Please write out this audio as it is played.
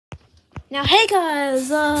Now, hey guys,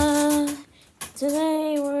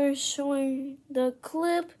 today we're showing the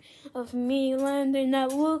clip of me landing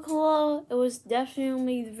that wood claw. It was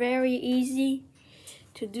definitely very easy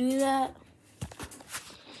to do that.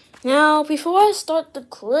 Now, before I start the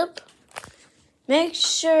clip, make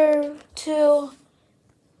sure to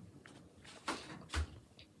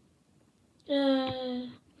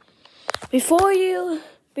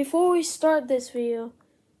before we start this video,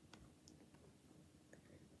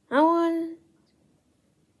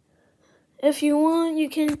 if you want, you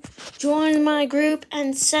can join my group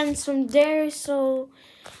and send some dares so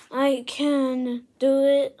I can do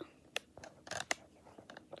it.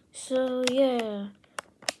 So yeah,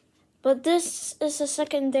 but this is the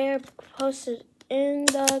second dare posted in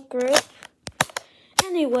the group.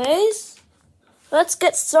 Anyways, let's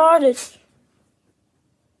get started.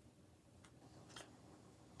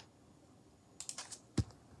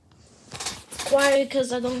 Quiet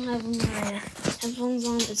because I don't have my headphones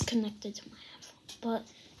on. It's connected to my headphones. But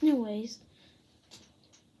anyways,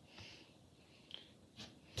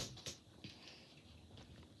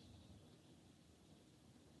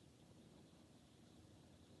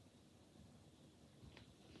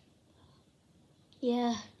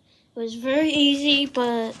 yeah, it was very easy,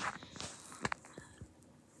 but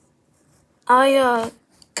I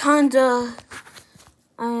kinda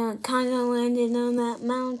landed on that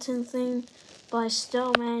mountain thing, but I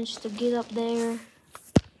still managed to get up there.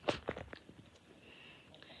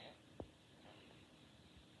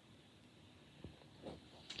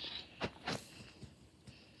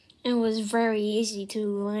 It was very easy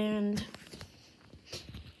to land.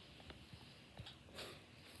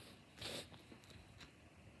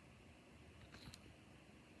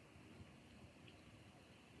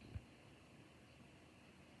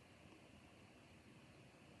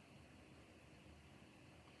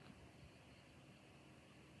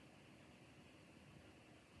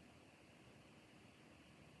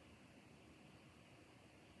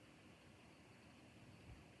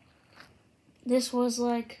 This was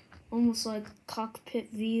almost like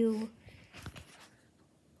cockpit view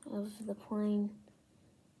of the plane.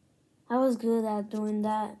 I was good at doing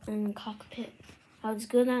that in cockpit. I was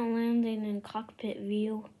good at landing in cockpit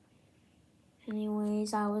view.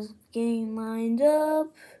 Anyways, I was getting lined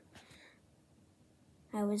up.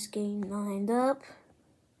 And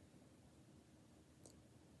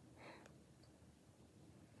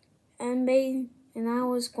I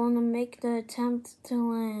was going to make the attempt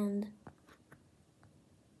to land.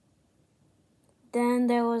 Then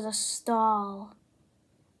there was a stall.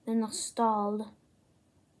 Then I stalled.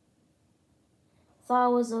 Thought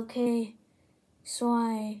it was okay, so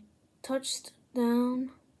I touched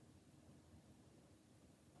down.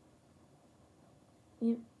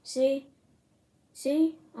 See,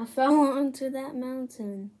 I fell onto that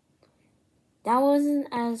mountain. That wasn't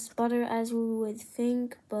as butter as we would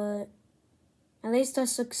think, but at least I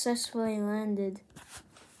successfully landed.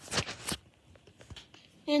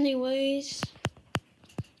 Anyways,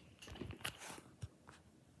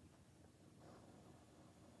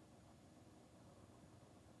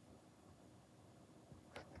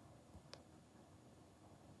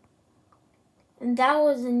 and that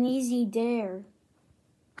was an easy dare.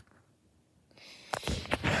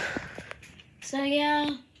 So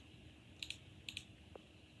yeah,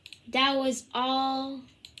 that was all,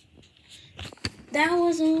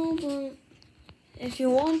 but if you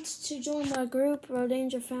want to join my group, Road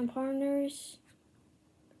Danger Fan Partners,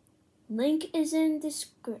 link is in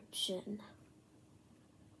description.